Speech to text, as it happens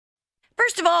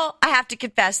First of all, I have to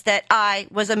confess that I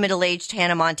was a middle-aged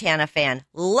Hannah Montana fan.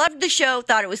 Loved the show,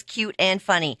 thought it was cute and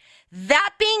funny.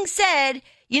 That being said,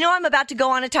 you know I'm about to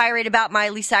go on a tirade about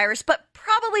Miley Cyrus, but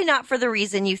probably not for the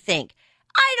reason you think.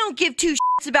 I don't give two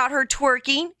shits about her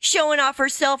twerking, showing off her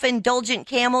self-indulgent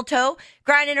camel toe,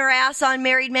 grinding her ass on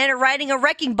married men, or riding a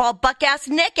wrecking ball buck-ass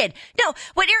naked. No,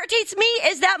 what irritates me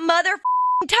is that mother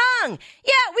tongue.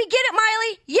 Yeah, we get it,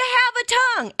 Miley. You have a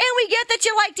tongue, and we get that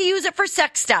you like to use it for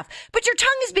sex stuff. But your tongue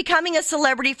is becoming a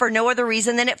celebrity for no other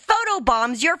reason than it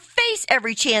photobombs your face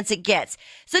every chance it gets.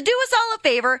 So do us all a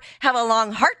favor, have a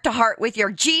long heart-to-heart with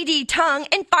your GD tongue,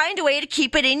 and find a way to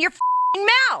keep it in your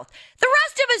mouth. The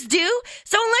rest of us do.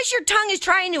 So unless your tongue is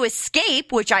trying to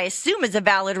escape, which I assume is a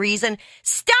valid reason,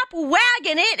 stop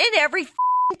wagging it in every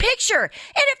picture. And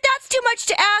if that's too much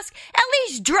to ask, at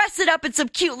least dress it up in some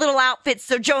cute little outfits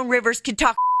so Joan Rivers can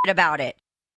talk about it.